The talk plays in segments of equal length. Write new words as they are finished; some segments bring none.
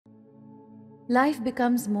Life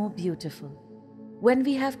becomes more beautiful when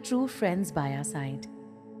we have true friends by our side.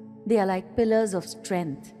 They are like pillars of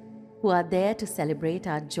strength who are there to celebrate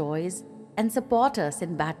our joys and support us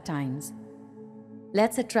in bad times.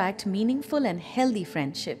 Let's attract meaningful and healthy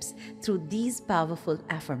friendships through these powerful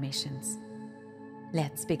affirmations.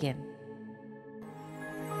 Let's begin.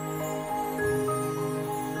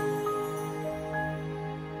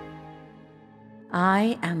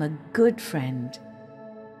 I am a good friend.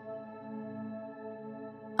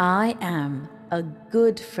 I am a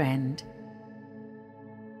good friend.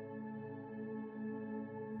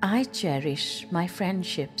 I cherish my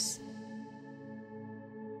friendships.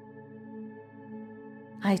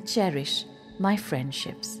 I cherish my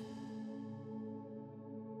friendships.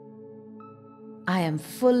 I am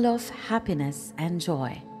full of happiness and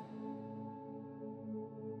joy.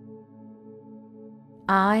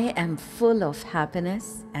 I am full of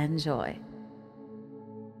happiness and joy.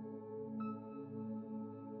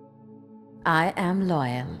 I am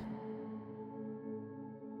loyal.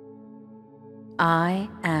 I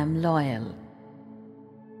am loyal.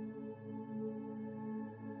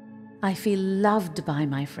 I feel loved by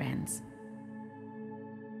my friends.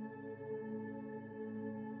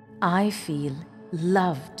 I feel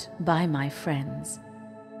loved by my friends.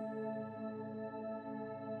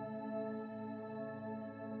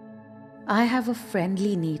 I have a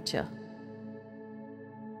friendly nature.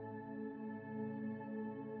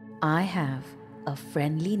 I have a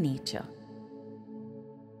friendly nature.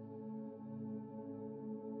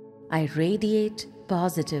 I radiate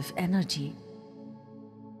positive energy.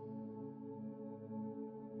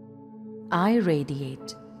 I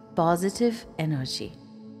radiate positive energy.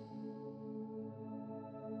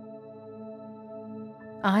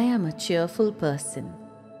 I am a cheerful person.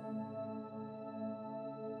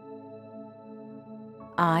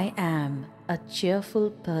 I am a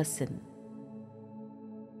cheerful person.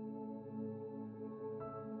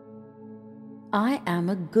 I am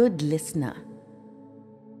a good listener.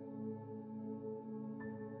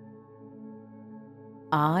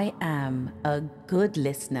 I am a good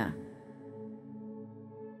listener.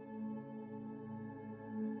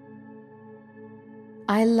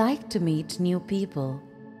 I like to meet new people.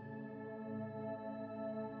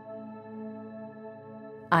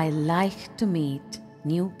 I like to meet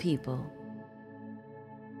new people.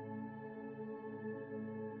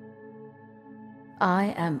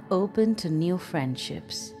 I am open to new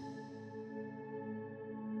friendships.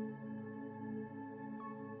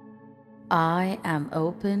 I am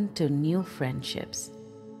open to new friendships.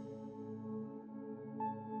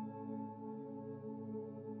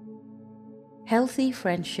 Healthy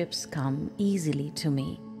friendships come easily to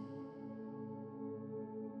me.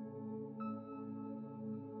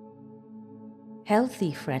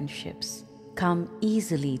 Healthy friendships come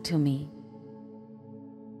easily to me.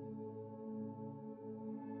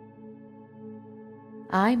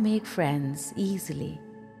 I make friends easily.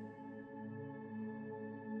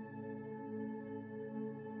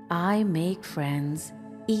 I make friends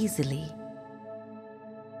easily.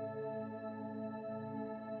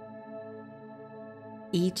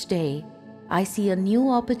 Each day, I see a new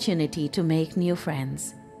opportunity to make new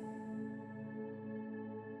friends.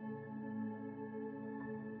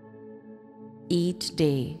 Each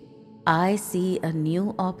day, I see a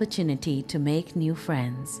new opportunity to make new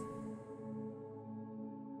friends.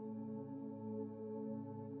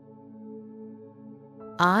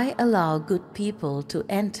 I allow good people to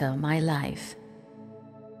enter my life.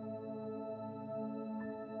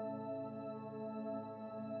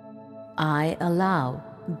 I allow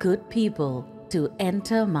good people to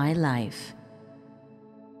enter my life.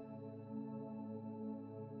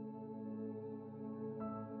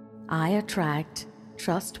 I attract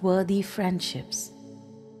trustworthy friendships.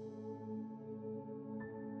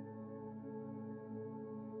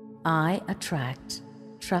 I attract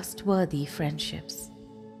trustworthy friendships.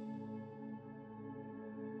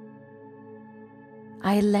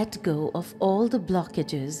 I let go of all the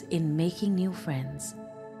blockages in making new friends.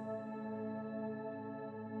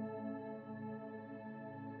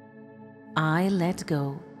 I let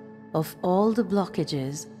go of all the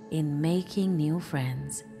blockages in making new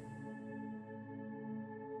friends.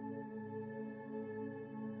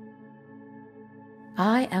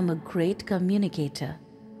 I am a great communicator,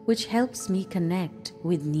 which helps me connect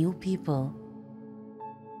with new people.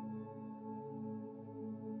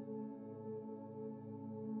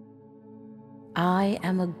 I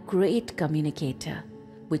am a great communicator,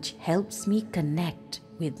 which helps me connect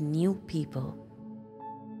with new people.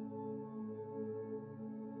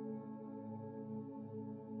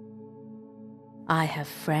 I have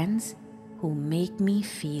friends who make me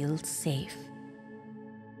feel safe.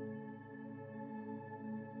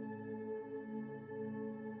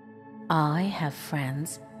 I have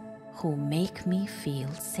friends who make me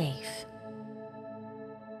feel safe.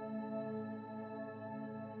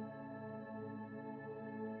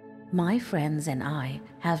 My friends and I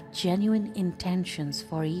have genuine intentions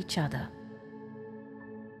for each other.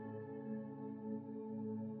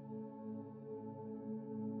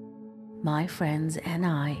 My friends and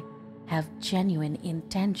I have genuine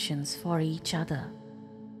intentions for each other.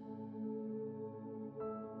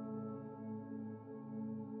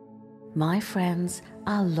 My friends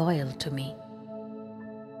are loyal to me.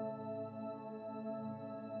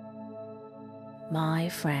 My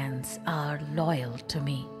friends are loyal to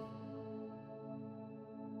me.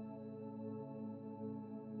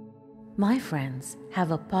 My friends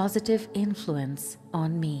have a positive influence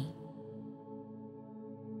on me.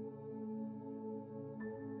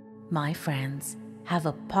 My friends have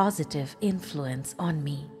a positive influence on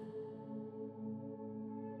me.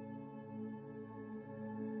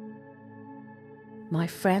 My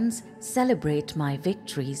friends celebrate my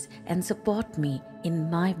victories and support me in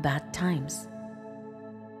my bad times.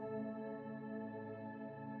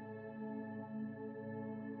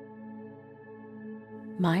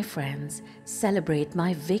 My friends celebrate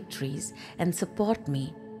my victories and support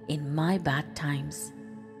me in my bad times.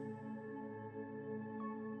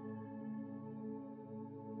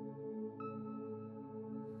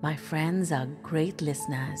 My friends are great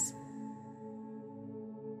listeners.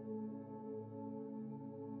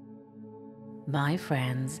 My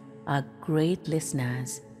friends are great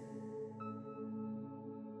listeners.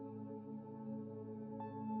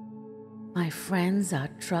 My friends are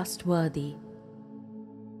trustworthy.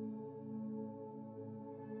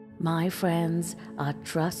 My friends are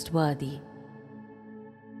trustworthy.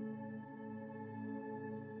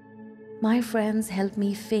 My friends help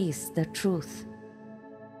me face the truth.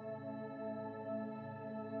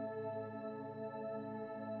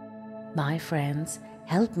 My friends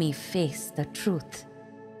help me face the truth.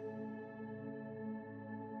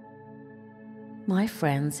 My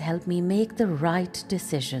friends help me make the right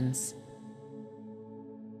decisions.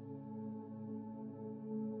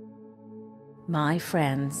 My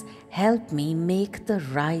friends help me make the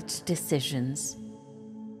right decisions.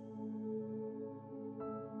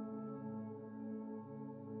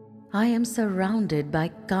 I am surrounded by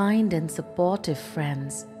kind and supportive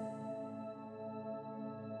friends.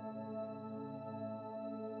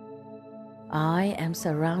 I am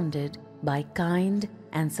surrounded by kind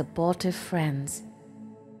and supportive friends.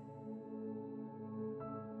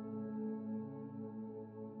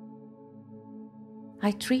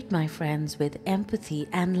 I treat my friends with empathy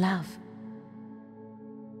and love.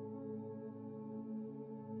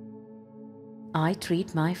 I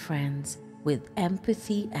treat my friends with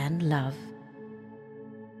empathy and love.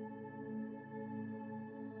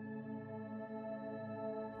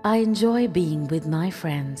 I enjoy being with my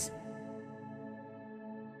friends.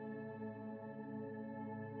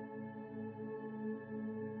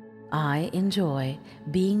 I enjoy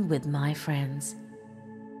being with my friends.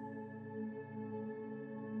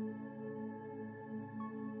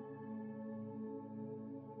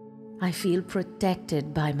 I feel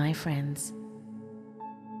protected by my friends.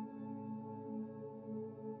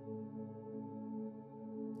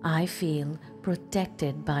 I feel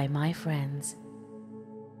protected by my friends.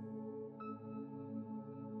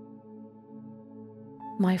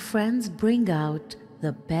 My friends bring out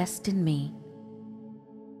the best in me.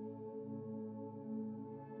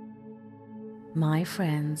 My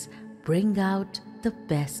friends bring out the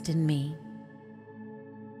best in me.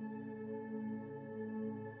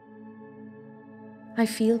 I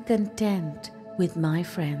feel content with my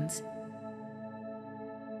friends.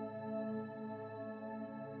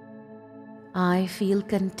 I feel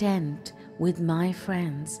content with my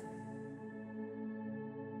friends.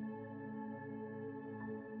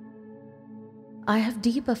 I have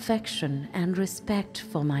deep affection and respect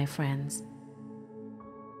for my friends.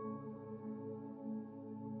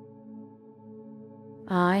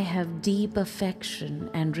 I have deep affection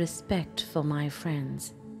and respect for my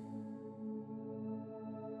friends.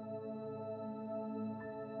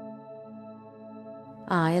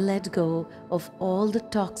 I let go of all the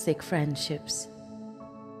toxic friendships.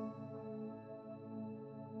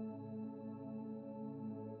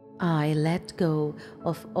 I let go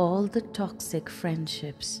of all the toxic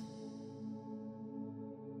friendships.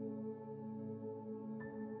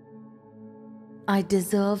 I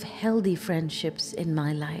deserve healthy friendships in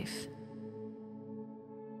my life.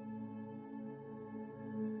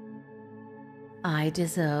 I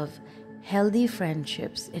deserve healthy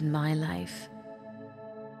friendships in my life.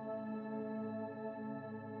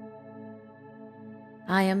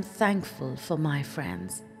 I am thankful for my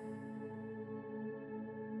friends.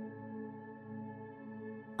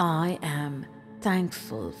 I am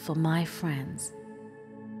thankful for my friends.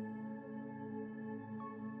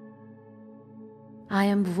 I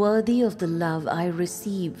am worthy of the love I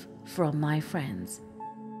receive from my friends.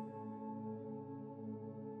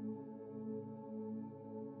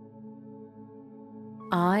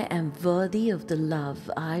 I am worthy of the love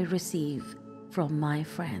I receive from my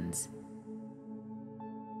friends.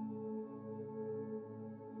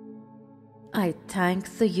 I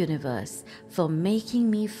thank the universe for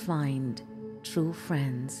making me find true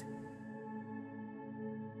friends.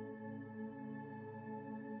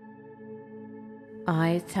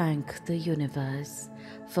 I thank the universe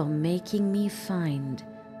for making me find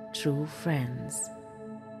true friends.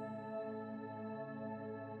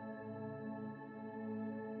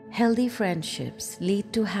 Healthy friendships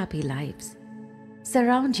lead to happy lives.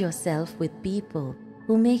 Surround yourself with people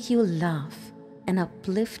who make you laugh and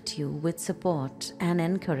uplift you with support and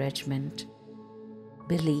encouragement.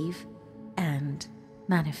 Believe and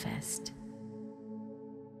manifest.